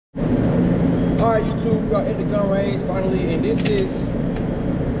Alright, YouTube, we are at the gun range finally, and this is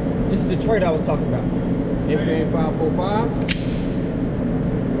the trade I was talking about.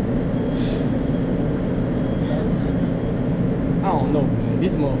 FN545. I don't know, man.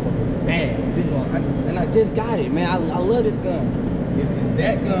 This motherfucker is bad. This one, I just got it, man. I love this gun. It's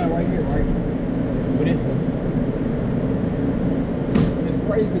that gun right here, right? For this one. It's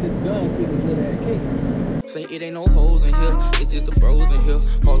crazy because this gun fit this little ass case. Say it ain't no hoes in here, it's just the bros in here.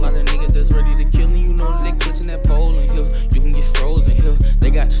 Whole lot of niggas that's ready to kill, and you know that they clutching that pole in here. You can get frozen here,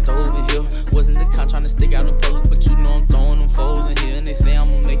 they got stoves in here. Wasn't the con trying to stick out in public, but you know I'm throwing them foes in here. And they say I'm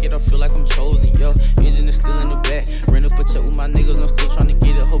gonna make it, I feel like I'm chosen, yo. Engine is still in the back, ran up a check with my niggas, I'm still trying to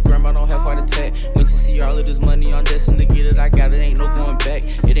get it. Hope grandma don't have heart attack. Went to see all of this money, I'm destined to get it. I got it, ain't no going back.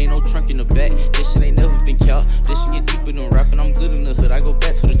 It ain't no trunk in the back, this shit ain't never been count. This shit get deeper than rapping, I'm good in the hood, I go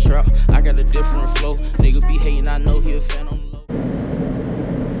back to the trap. I got a different flow, nigga be hating, I know he a fan on the low.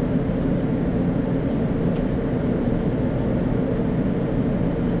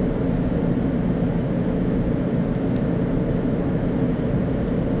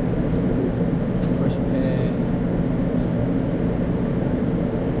 Pressure pad.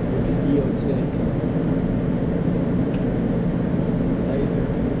 Geotech. Laser.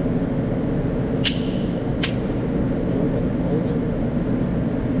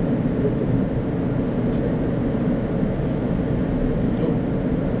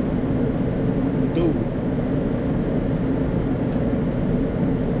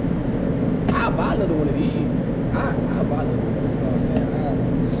 I'll buy another one of these. I'll buy another one. You know what I'm saying?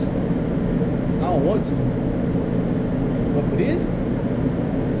 I don't want to. But for this, I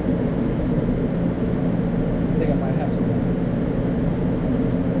think I might have to.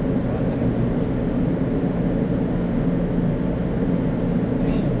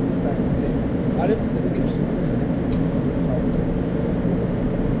 Damn, this back is sexy. Oh, this is a good shit.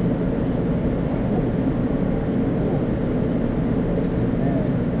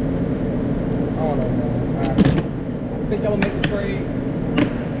 I think I'm gonna make the trade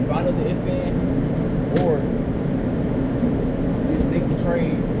and buy another FN, or just make the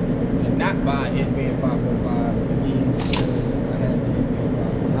trade and not buy FN545 again because I have the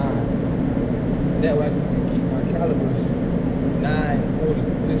FN545. That way I can keep my calibers 940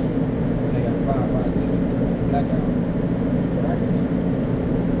 for pistol, and they got 5.56 blackout for rifles.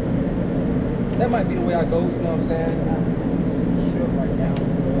 That might be the way I go, you know what I'm saying? I'm not sure right now.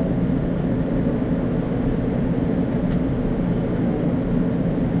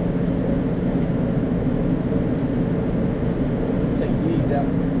 Out.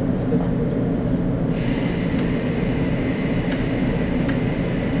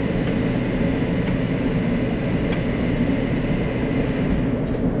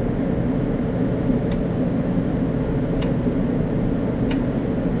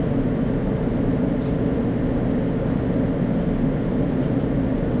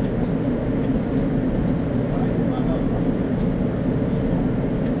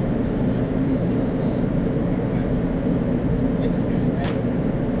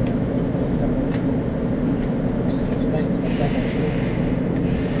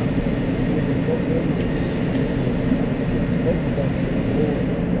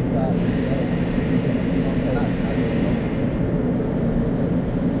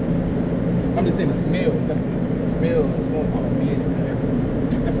 I'm just saying the smell. The smell and smoke on the beers or whatever.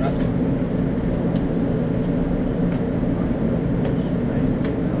 That's what I think.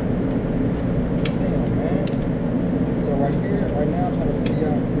 Damn, man. So right here, right now, I'm trying to figure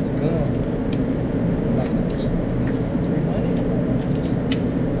out which gun. It's like to keep 300 or keep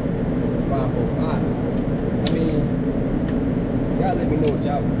 545. I mean, y'all let me know what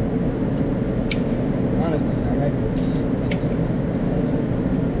y'all want. Honestly, I like to keep.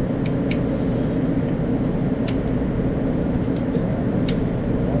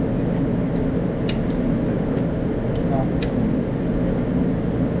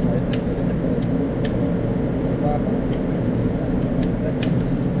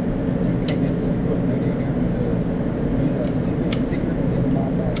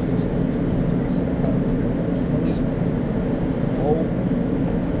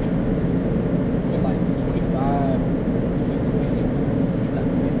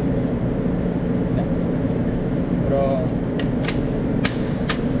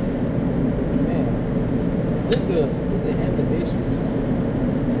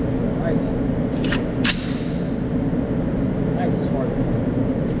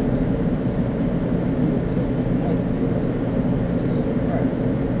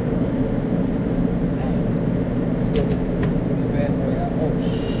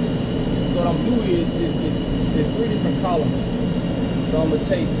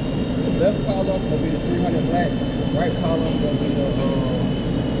 left column will be the 300 black. Right column will be the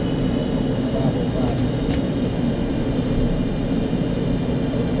 545.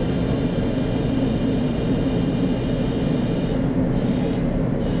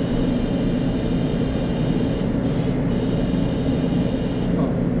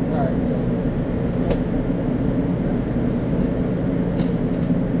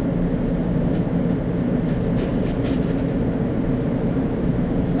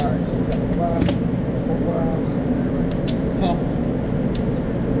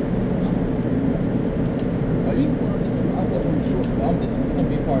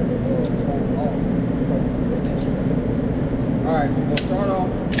 Alright, so we're gonna start off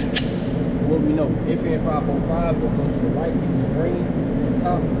with what we know. FN545, we'll go to the right, hit this green on the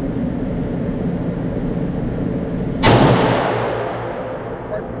top.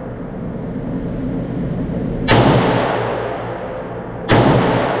 Perfect.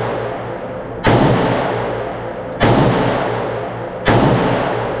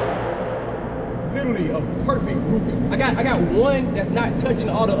 Literally a perfect grouping. I got one that's not touching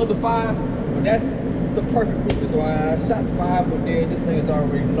all the other 5, but that's it's a perfect grouping. So I shot 5 with there. This thing is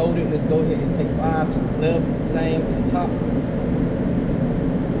already loaded. Let's go ahead and take 5 to the left, same to the top.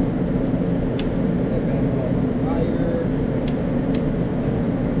 That bang on fire. That's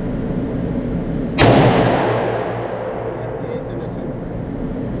the A72.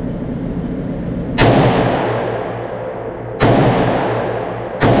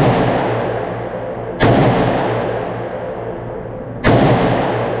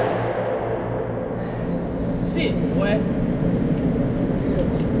 Shit, boy.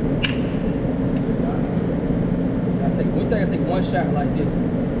 So I take one shot like this.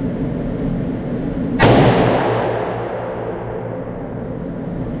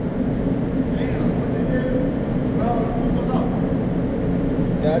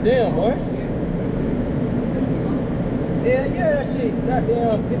 Goddamn, boy. Yeah, shit.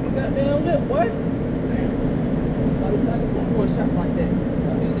 Goddamn, hit my goddamn lip, boy. Like I can take one shot like that.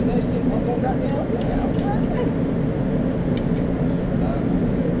 You see that shit? I'm gonna goddamn fly out.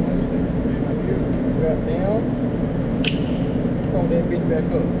 Goddamn. Throw that bitch back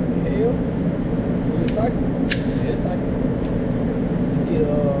up. Hell. Is it cycle? Yeah, it's cycle. Let's get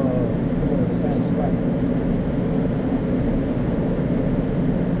somewhere in the same spot.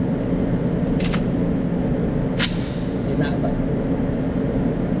 It's not cycle.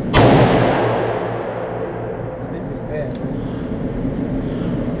 Nah, this bitch bad, bro.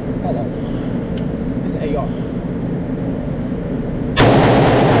 Hold on. It's an AR.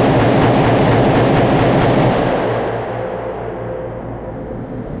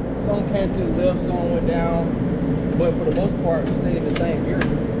 Some came to the left, some went down, but for the most part, we stayed in the same area.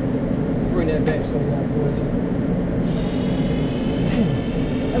 Let's bring that back, show y'all boys.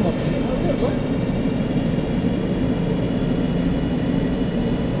 That motherfucker right there, bro.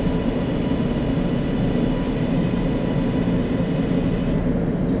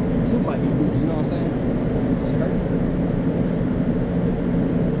 Two might be loose, you know what I'm saying? Shit hurt.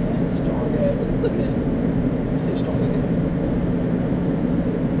 That's strong ass. Look at this. Shit strong again.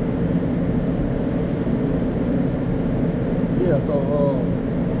 Yeah, so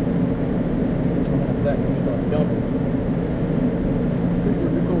black when you start dumping.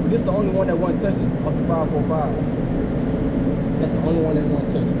 Pretty cool. But this is the only one that wasn't touching up to 545. That's the only one that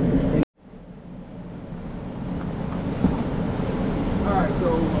wasn't touching. Alright, so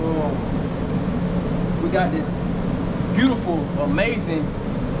we got this beautiful, amazing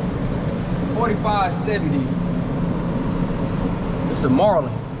 4570. It's a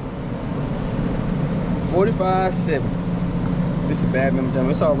Marlin. 4570. This is a bad memory jump.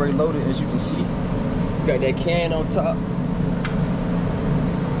 It's already loaded, as you can see. Got that can on top.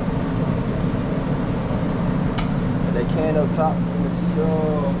 Got that can on top. Let's see,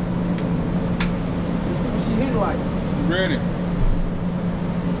 let's see what she hitting like. You ready?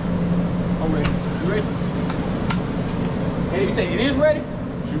 I'm ready. You ready? And you say it is ready?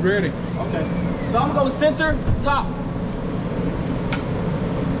 She ready. Okay. So I'm gonna go center, top.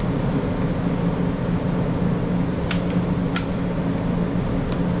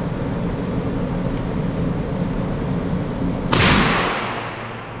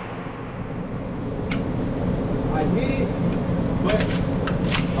 I hit it, but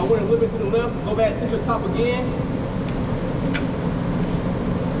I went a little bit to the left, go back center, top again.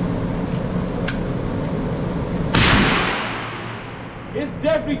 It's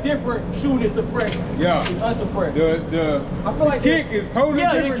definitely different shooting and suppressing. Yeah. It's unsuppressed. I feel like the kick is totally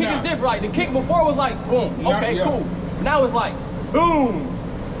different. Yeah, the kick is different. Like the kick before was like boom. Okay, yeah. cool. Now it's like boom.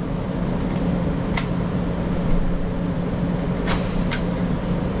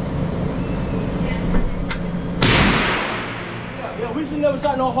 never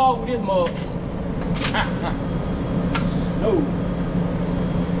shot no hog with this mug. No.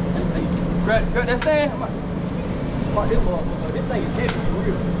 Grab that stand. Fuck this motherfucker. This thing is heavy for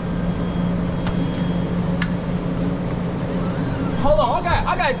real. Hold on,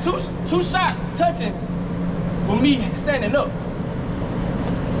 I got two shots touching with me standing up.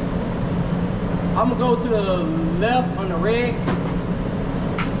 I'm gonna go to the left on the red.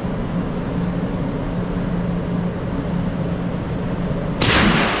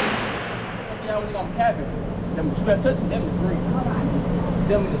 That's the only I'm capping. Them smell touching, them the green. Hold on.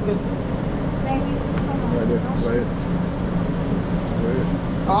 Them in the center. Baby, hold on. Right there. Right here. Right here.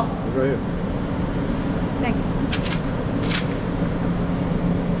 Huh? Right here. Thank you.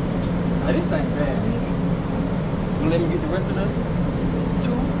 Oh, this thing's bad. You let me get the rest of the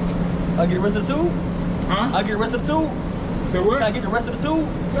two? I'll get the rest of the two? Huh? I'll get the rest of the two? Say what? Can I get the rest of the two?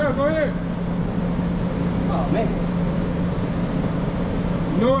 Yeah, go ahead. Oh, man.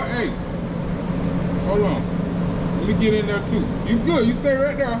 You know what? Hey. Hold on. Let me get in there too. You good. You stay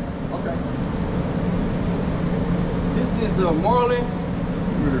right there. Okay. This is the Marlin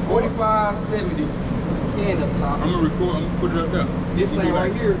 4570 can up top. I'm gonna record. I'm gonna put it up there. This You thing do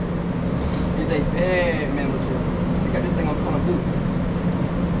right that. here is a bad manager. They got this thing on kind of boot.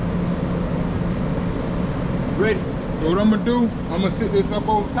 Ready? So what I'm gonna do? I'm gonna sit this up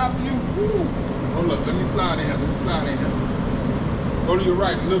over top of you. Woo. Hold up. Let me slide in here. Let me slide in here. Go to your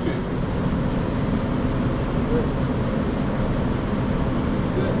right a little bit.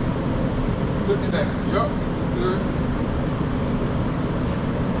 Good. Look at that. Yup. Good.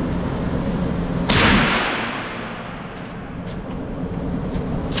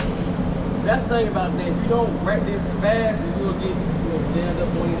 That's the thing about that. If you don't rack this fast, and you'll get jammed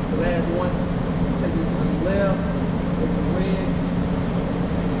up going into the last one. Take it to the left, take the red.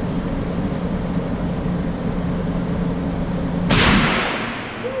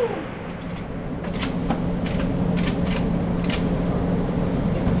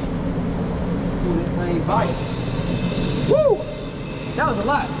 Ooh, this thing bite. Woo! That was a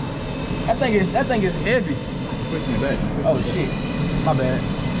lot. That thing is heavy. Pushing it back. Oh shit. My bad.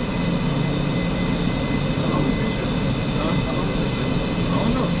 I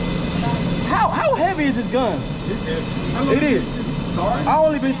don't know. How heavy is this gun? It's heavy. It is. Sorry. I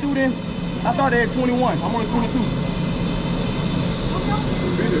only been shooting, I started at 21. I'm only 22.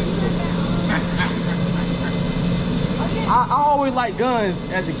 I always liked guns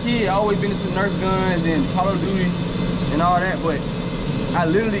as a kid. I always been into Nerf guns and Call of Duty and all that, but I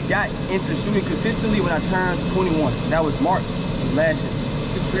literally got into shooting consistently when I turned 21. That was March last year.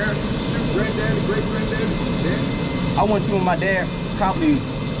 Your parents shoot granddaddy, great granddaddy, dad. I went shooting with my dad probably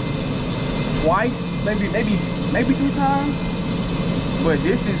twice, maybe 3 times. But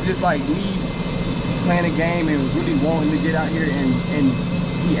this is just like me playing a game and really wanting to get out here and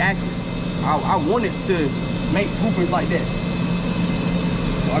be active. I wanted to make hoopers like that.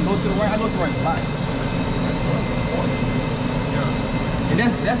 So I go to the right, a lot. And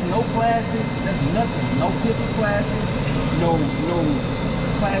that's no classes, that's nothing. No pistol classes, no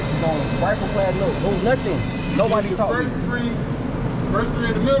classes on rifle class, no nothing. Nobody taught me. First three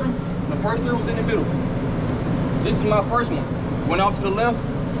in the middle. The first 3 was in the middle. This is my first one. Went off to the left,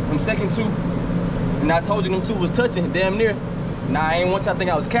 them second 2. And I told you them 2 was touching, damn near. Now I ain't want y'all to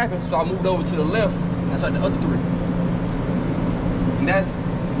think I was capping, so I moved over to the left. And I shot the other 3. And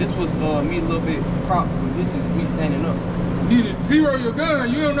this was me a little bit prop, but this is me standing up. You need to zero your gun.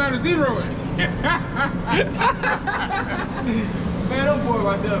 You don't know how to zero it. Man, them boy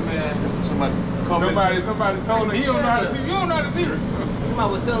right there, man. Somebody told him he don't know how to zero. You don't know how to zero.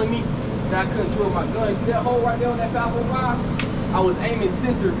 Somebody was telling me that I couldn't zero my gun. See that hole right there on that 545? I was aiming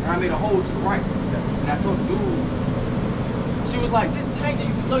center and I made a hole to the right. And I told the dude, she was like, just change it.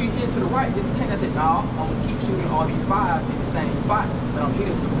 You know you hit to the right, just change it. I said, nah, I'm gonna keep shooting all these 5 in the same spot, but I'm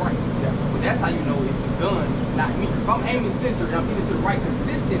hitting to the right. So that's how you know it's the gun, not me. If I'm aiming center and I'm hitting to the right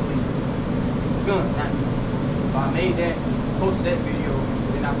consistently, it's the gun, not me. So I made that, posted that video,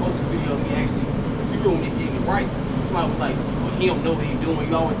 then I posted a video of me actually zeroing it, getting it right. Somebody was like, well, he don't know what he's doing.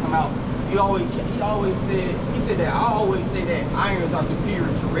 You always talking about, he said that I always say that irons are superior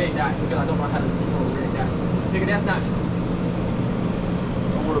to red dot because I don't know how to zero red dot. Nigga, that's not true.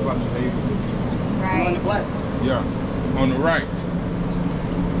 Don't worry about your neighbor. On the Right. black. Yeah, on the right.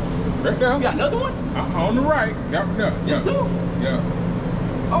 Right there. You got another one? On the right. Yep, yeah. This too?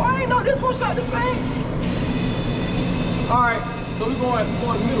 Yeah. Oh, I ain't know this one shot the same. All right, so we're going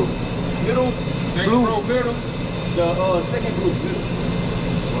middle. Middle, Second blue. row middle. The second group, middle.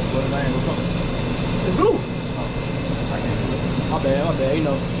 What line was coming? It's blue. My bad, you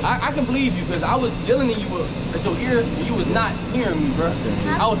know. I can believe you because I was yelling at you at your ear and you was not hearing me, bro.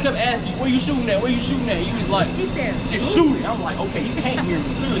 I was kept asking you, where you shooting at? Where you shooting at? You was like, He said, just shoot it. I'm like, okay, he can't hear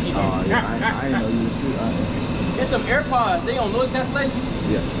me. Clearly he can't. Oh, yeah, I didn't know you was shooting. It's them AirPods, they on noise cancellation.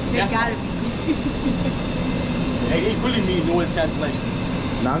 Yeah. they That's gotta why. be. Hey, they really need noise cancellation.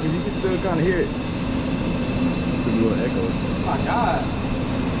 Nah, because you can still kind of hear it. The little echoes. Oh my God.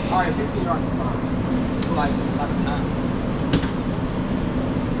 All right, 15 yards is fine. Like a lot of time.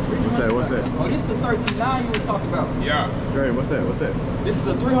 What's that? What's that? Oh, this is the 13.9 you was talking about. Yeah. Great. What's that? What's that? This is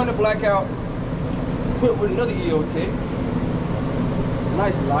a 300 blackout put with another EO tech.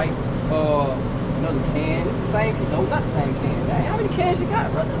 Nice light. Another can. It's the same. No, not the same can. Dang, how many cans you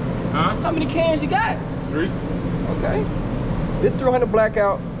got, brother? Huh? How many cans you got? 3. Okay. This 300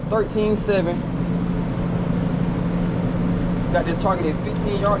 blackout, 13.7. Got this target at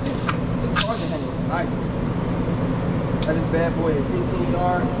 15 yards. This target handle is nice. Got this bad boy at 15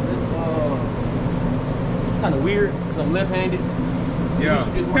 yards. It's kind of weird because I'm left-handed. Yeah. You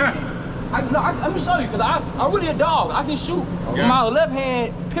should just one hand. I'm gonna show you because I'm really a dog. I can shoot. Yeah. My left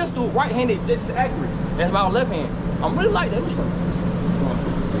hand pistol, right-handed, just as accurate as my left hand. I'm really like that. Let me show you.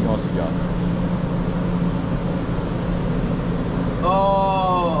 We're going to see y'all.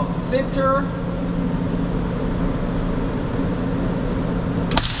 Center.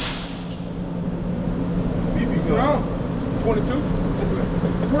 No. 22.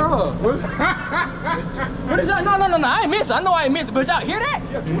 Bruh. What's What is that? No, I ain't miss it. I know I ain't miss it, but y'all hear that?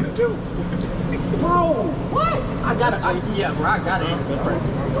 Yeah, 22. Bro, what? I got it. Yeah, bro, I got it.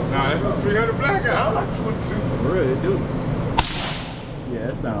 Nah, that's a 300 blackout. Sound like 22. For real, it do. Yeah,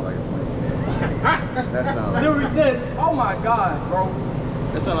 that sounded like a 22. That sounded like... Dude, oh my God, bro.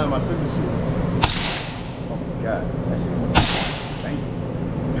 That sounded like my sister's shoe. Oh my God. That shit. Thank you.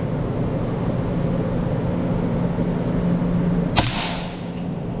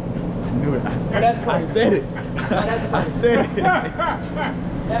 I knew it. That's crazy. I said it. That's I crazy. said it.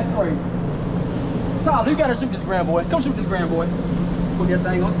 That's crazy. Tyler, you gotta shoot this grand boy. Come shoot this grand boy. Put that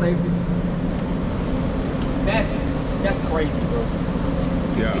thing on safety. That's crazy, bro.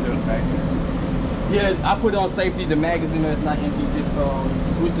 Yeah. Yeah, I put it on safety. The magazine is not empty. Just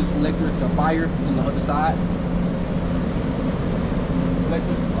switch the selector to fire. It's on the other side.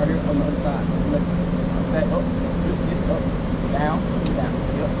 Selector right here on the other side. Selector. That up. Just up. Down. Down.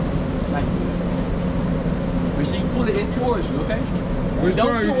 Yep. Like that. Make sure you pull it in towards you, okay? Which Don't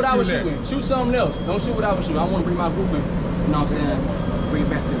car shoot you what I was shooting shooting. at? Shoot something else. Don't shoot what I was shooting. I want to bring my group in. You know what I'm saying? Bring it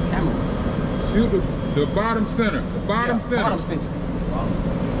back to the camera. Shoot the bottom center. The bottom Yeah, center. Bottom center.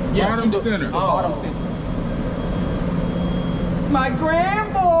 Yeah, Bottom shoot the center. Bottom center. My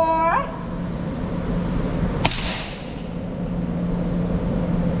grand boy.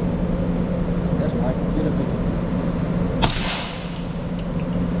 That's right. Get up in it.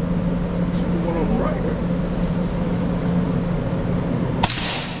 The one on the right.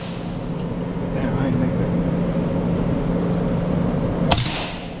 Damn, I ain't think that.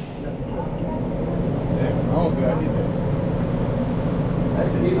 Damn, I don't think I hit that.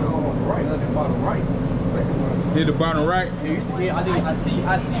 That's it. Right, that's the bottom right. Hit the bottom right. Yeah,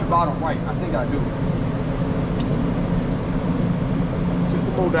 I see bottom right. I think I do.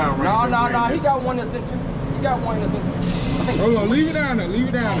 Just go down right. No. He got one in the center. He got one in the center. I think. Hold on, leave it down there. Leave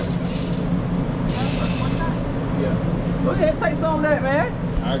it down there. Yeah. Go ahead, take some of that, man.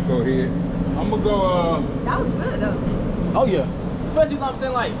 All right, go ahead. I'm gonna go. That was good though. Oh yeah. Especially, you know what I'm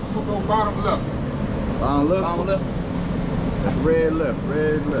saying, like I'm gonna go bottom left. Bottom left. bottom left. That's red left.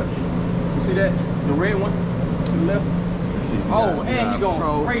 Red left. You see that? The red one to the left. Let's see. Oh, and he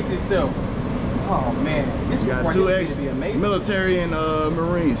gonna brace himself. Oh man, this You group got right two here ex is gonna be amazing. military and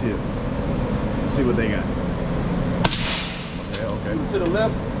Marines here. Let's see what they got. Okay. To the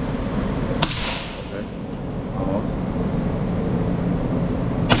left. Okay. Almost.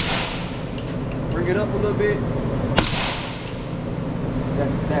 Bring it up a little bit.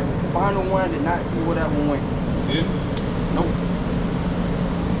 That final one did not see where that one went. Yeah. Nope.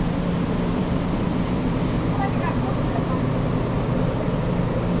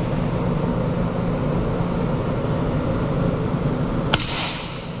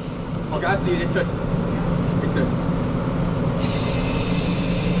 Okay, I see it. It touched it. It touched it.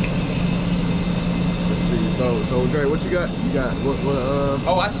 Let's see. So Dre, what you got? You got what?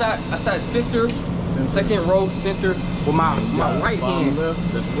 Oh, I shot center. Second row center with my right bottom hand. left.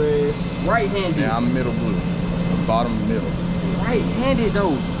 That's red. Right-handed. Yeah, I'm middle blue. Bottom middle. Right-handed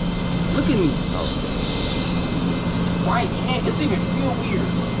though. Look at me. Oh. Right-handed. This even feel weird.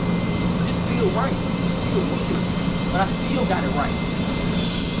 This feel right. This feel weird. But I still got it right.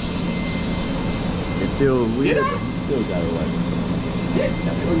 It feels weird, Did I? but you still got it right. shit.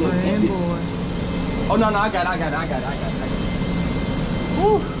 That feel a little empty. Oh no, I got it.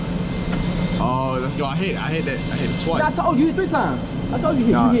 Woo. Oh, let's go. I hit it twice. I told you hit 3 times. I told you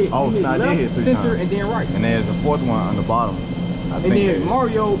hit. Nah, You hit. oh, you hit so I did left, hit 3 center, times. and then right. And there's a 4th one on the bottom. And then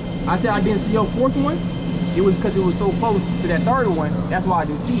Mario, I said I didn't see your 4th one. It was because it was so close to that 3rd one. That's why I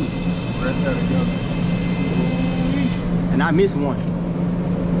didn't see it. And I missed one.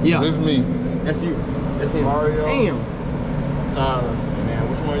 Yeah. This is me. That's you. That's him. Mario. Damn. Tyler. And then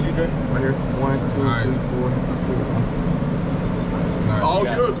which one is you, Dre? Right here. 1, 2, 3, 4. Oh,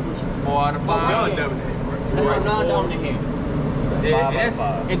 yours was 4 out of 5. Non-dominant. That's right, non-dominant hand. 5 out of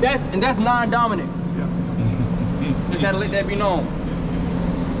 5. And that's non-dominant. Just had to let that be known.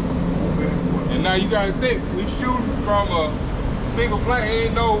 And now you gotta think, we shooting from a single plane,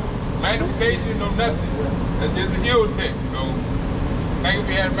 ain't no magnification, no nothing. That's just an ill tech. So think if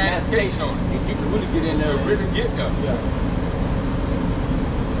we had magnification on it, You can really get in there. to really get there. Yeah.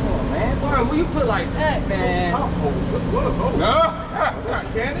 Oh man, Warren, will you put it like that, man? Top holes. What are those? No,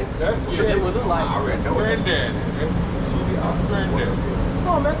 Cannon? that's Yeah, they would look like. I already know it. granddaddy. That's granddaddy. Come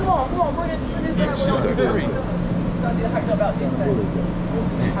on, man, come on, bring it back. Shoot the three. You gotta get hyped about this thing.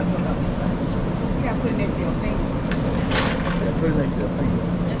 Hyped about this thing. You gotta put it next to your finger. Put it next to your finger.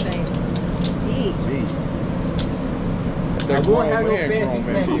 That thing big. Jeez. I won't have no fancy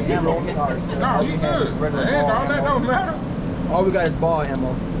smashy ammo. I'm sorry, sir. No, All you we have good. is regular Hey, ball all that ammo. don't matter. All we got is ball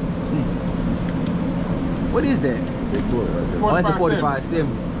ammo. What is that? Big bullet right there. Oh, that's a 45-70.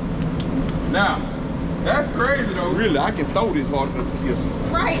 45-70. Now, that's crazy though. Really, I can throw this hard enough to kill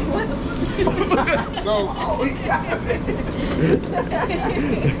someone. Right? What the fuck? So, Oh, he got it.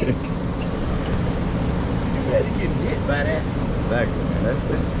 You better get hit by that. Exactly, man. That's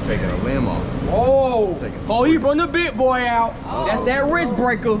taking a limb off. Oh, Taking some oh, he brought the big boy out. That's that Oh. wrist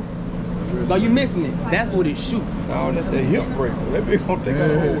breaker. No, you missing it. That's what it shoot. No, that's the hip breaker. That bitch gonna take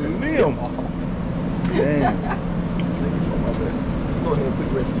out a whole limb. Damn. Go ahead and put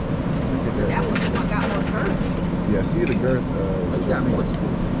the rest. That one got more curves. Yeah, see the girth.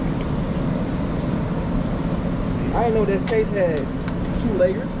 I didn't know that case had 2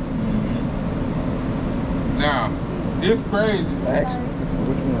 layers. now, it's crazy. Action. So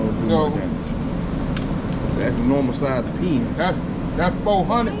which one will do So- more damage? It's actually normal size pin. That's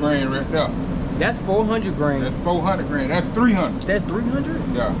 400 grain right there. That's 400 grain. That's 400 grain. That's 300. That's 300?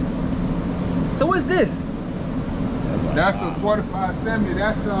 Yeah. So what's this? That's a 45-70.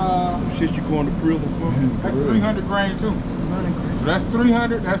 That's Some shit you going to prison for? that's 300 grain too. So that's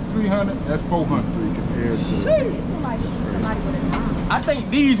 300. That's 300. That's 400. Three compared to. It seems like somebody with a knife. I think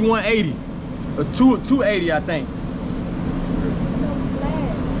these 180. Or 280, I think. It's so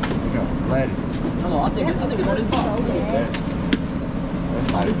flat. You got flatted. Hold on, I think it's on this box. So bad.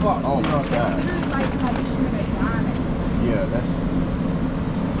 That's like, this part. oh my It's god. literally like somebody shooting a diamond. Yeah, that's.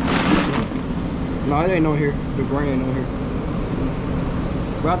 No, it ain't on here. The grain ain't on here.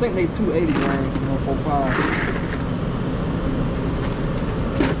 But I think they 280 grain,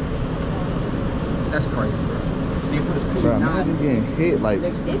 145. That's crazy, bro. They put a Bro, imagine getting hit like.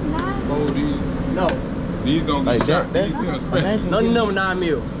 It's not. Oh, these No, gonna Like get shot. that. These gonna special. Imagine none of getting- them 9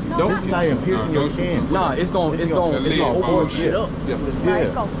 mil. This is not even piercing your skin. Nah, it's gonna It's it's gonna- gonna it's gonna leave open all shit up. Yeah. Right,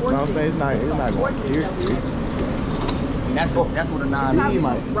 it's gonna force What I'm it. saying, it's not going to pierce it. That's what a 9 Probably mil.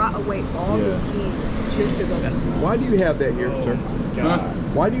 might- rot away all the Yeah. skin just to go. Why do you have that here, sir? God.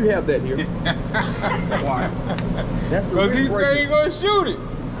 Why do you have that here? Why? That's the Cause he wrist say he breaker. gonna shoot it.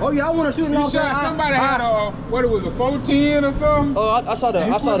 Oh yeah, I want to shoot it He outside. shot somebody had what it was, a 410 or something? Oh, I saw the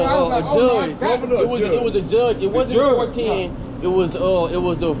You a put it out, judge. like, oh, no, that- It was a judge. It wasn't judge. 410. It was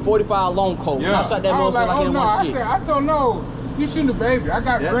the 45 long coat. Yeah. I shot that I was motherfucker like like, I oh didn't no, want I shit. said, I told no, you shooting the baby. I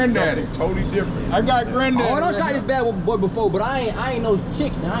got That's granddaddy. something totally different. I got granddaddy. Oh, I done right shot here. this bad boy before, but I ain't no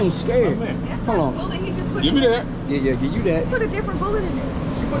chicken. I ain't scared. My man. That's Hold not on. a bullet. He just put Give me that. Yeah, give you that. Put a different bullet in there.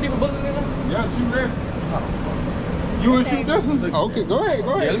 You put different bullets in there? Yeah, shoot that. You wanna shoot this one? Okay, go ahead, go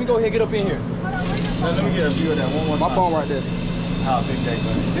Yeah, let ahead. me go ahead and get up in here. Let me get a view of that one more My time. phone right there. How big that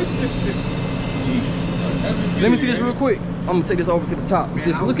gun is. Jeez. Let me see this real quick. I'm gonna take this over to the top.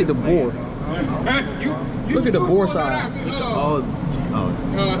 Just look at the bore. you Look at the bore size. Oh, see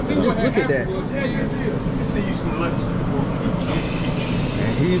Just what look at that. See you some lunch.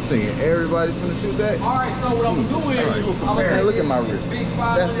 and he's thinking everybody's gonna shoot that. All right, so what I'm gonna do is I'm gonna Man, take look at this my big wrist.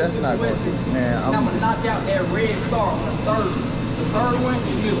 5 That's not gonna be. Man, And I'm gonna knock out that red star on the third. The third one is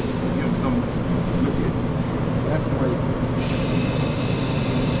middle. Give him some. Look at it. That's crazy.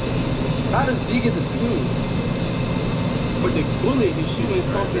 Not as big as a pin, but the bullet is shooting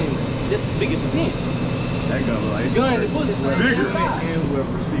something just as big as the pin. that gun look like The gun and the bullet same bigger size. and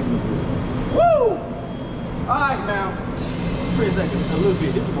whoever receiving the bullet. Woo! All right, now. me a second. A little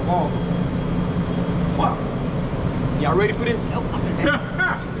bit. This is a revolver. Fuck. Y'all ready for this? Nope, I'm gonna back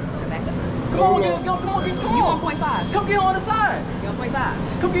up. Come on, come on. You 1.5. Come get on the side. You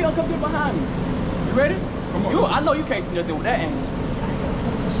 1.5. Come get behind me. You ready? Come on. I know you can't see nothing with that angle.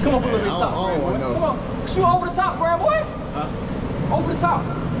 Come on, put a little bit top, I don't boy. know. Come on. Shoot over the top, bro, boy. Huh? Over the top.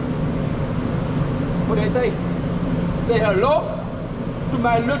 What they say? Say hello to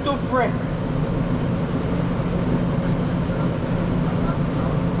my little friend.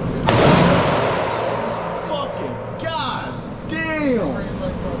 Fucking god damn.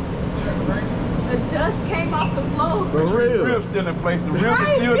 The dust came off the floor. For The real. rib's still in place. The rib is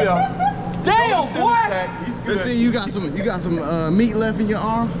still there. Damn, Still boy. intact. He's Let's good. see, you got some meat left in your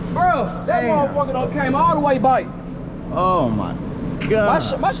arm? Bro, that Damn. motherfucker done came all the way back. Oh my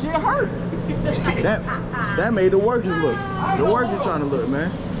god. My shit hurt. That made the workers look. The workers trying to look,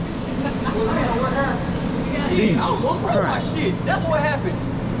 man. Jesus I broke my Christ. shit. That's what happened.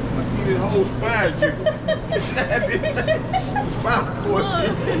 I see this whole spine jiggle. Spinal cord.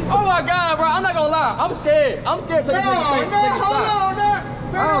 Oh my god, bro. I'm not gonna lie. I'm scared. I'm scared to take a shot.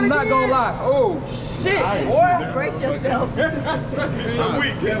 I'm not gonna lie. Oh shit, boy. Brace yourself. Mr.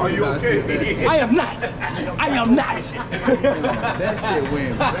 Weak, are you okay? I am not. I am not. That shit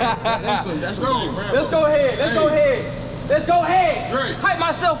went. That's Go, Let's go ahead. Let's go ahead. Let's go ahead. Great. Hype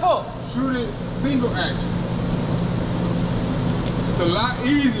myself up. Shoot it single action. It's a lot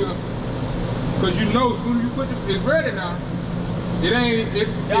easier because you know as soon as you put it's ready now. It ain't.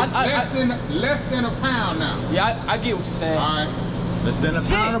 It's less than a pound now. Yeah, I get what you're saying. All right. Less than a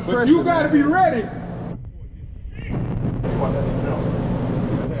pound of But pressure. you gotta be ready.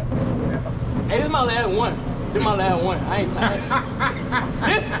 Hey, this is my last one. This is my last one. I ain't tired.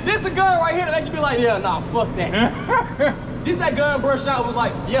 This a gun right here that make you be like, yeah, nah, fuck that. This that gun bro shot was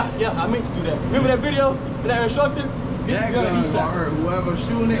like, yeah, I meant to do that. Remember that video? That instructor? This That gun gun he gonna shot. hurt whoever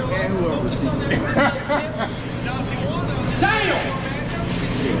shooting it and whoever receiving it. Damn!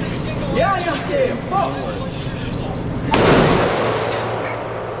 Yeah, I am scared. Fuck.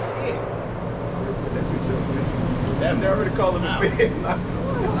 That They already calling me big.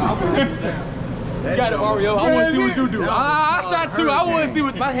 Got it, Mario. I want to see what you do. I shot too. I want to see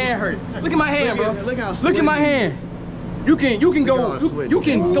what my hand hurt. Look at my hand, bro. Look how Look at my sweaty it hand. You can go. You can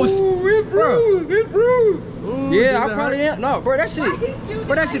go. Bro. It's bruised. Yeah, I probably am. No, bro, that shit.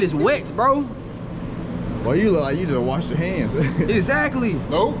 Bro, that shit is wet, bro. Well, you look like you just washed your hands. Exactly.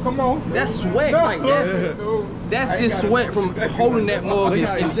 No, come on. That's sweat. Like that's just sweat from holding that mug. Look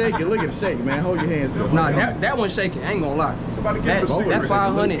how you shake it. Look at the shake, man. Hold your hands still. Nah, that one's shaking. I ain't gonna lie. Somebody That, give him a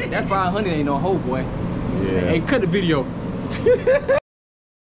cigarette. that 500 ain't no hoe, boy. Yeah. Hey, cut the video.